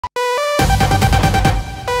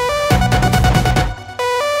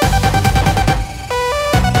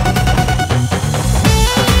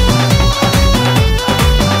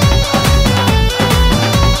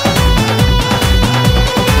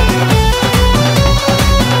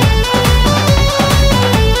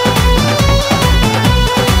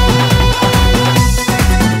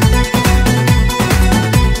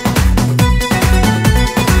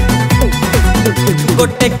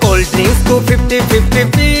गोटे cold drinks को 50-50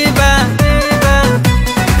 पीवा,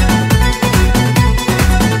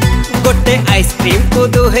 गोटे आइसक्रीम को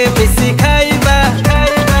दुहे मिसी खाइबा,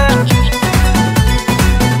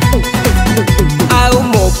 आउ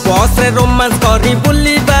मो बस रे रोमांस करी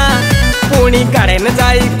बुलिबा, पुणी गार्डन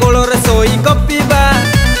जाई कोलोरे सोई गपिबा।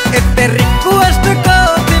 एते रिक्वेस्ट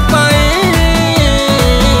कोथि पाई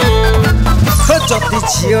जति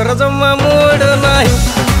झियर जम्मा मूड नाही,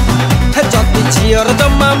 जति झियर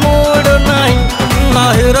जम्मा मूड नाही,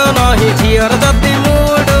 नाही रे नाही झियर जति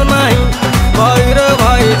मूड नाही, भाई रे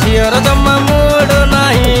भाई झियर जम्मा मूड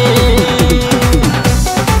नाही।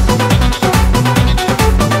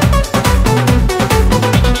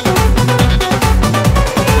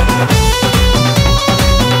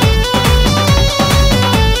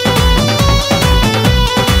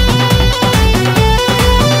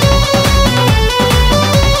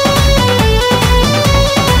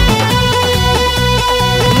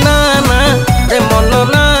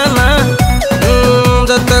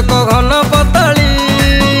 घन पतली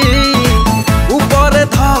ऊपर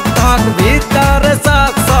धक धक भीतर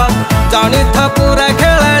सक सक जानी था पूरा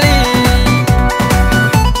खेलाड़ी।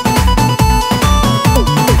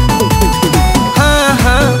 हाँ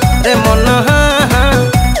हाँ रे मन हाँ हाँ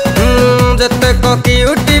जते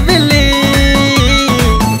क्यूटी बिली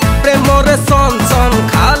प्रेम रे सन सन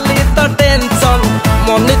खाली तो टेंशन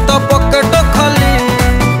मनी तो पकेट खाली।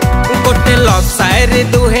 गोटे लव शायरी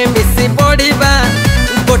दुहे मिसी पढ़िबा,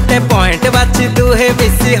 गोटे पॉइंट बाची दुहे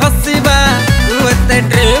मिसी हसीबा, एते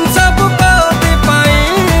ड्रीम सब कोथि पाई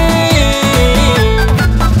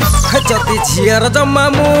जति झियर जम्मा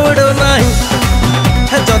मूड नाही,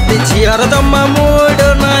 जति झियर जम्मा मूड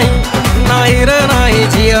नाही, नाही रे नाही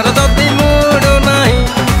झियर जति मूड नाही,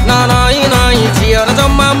 ना नाही नाही झियर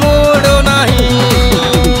जम्मा मूड नाही।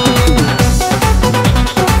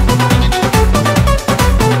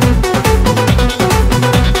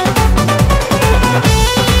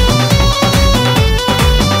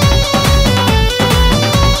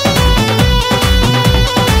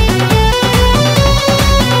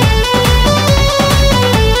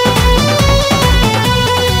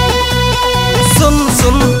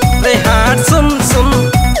 सुन सुन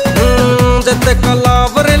जते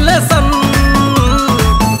कलव रिलेशन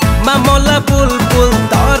मामला बुलबुल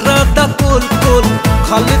दर्द कुल कुल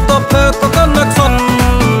खाली तो फेक कनेक्शन।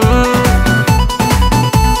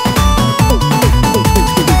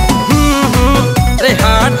 रे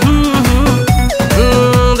हाट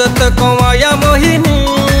जते कमाया मोहिनी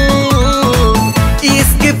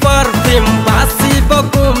इसकी परफ्यूम बासी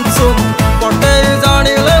बकुम सुम पटे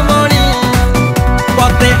जानिले मणि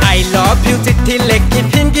पते आई लव यू चिट्ठी लेखि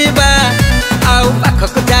फिंगिबा, आउ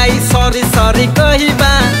पाखक जाई सॉरी सॉरी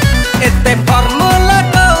कहिबा, एते फॉर्मूला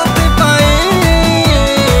कोथि पाई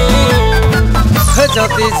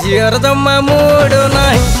जति झियर जम्मा मूड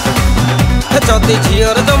नाही, जति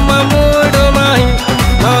झियर जम्मा मूड नाही,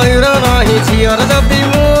 नाही रे नाही झियर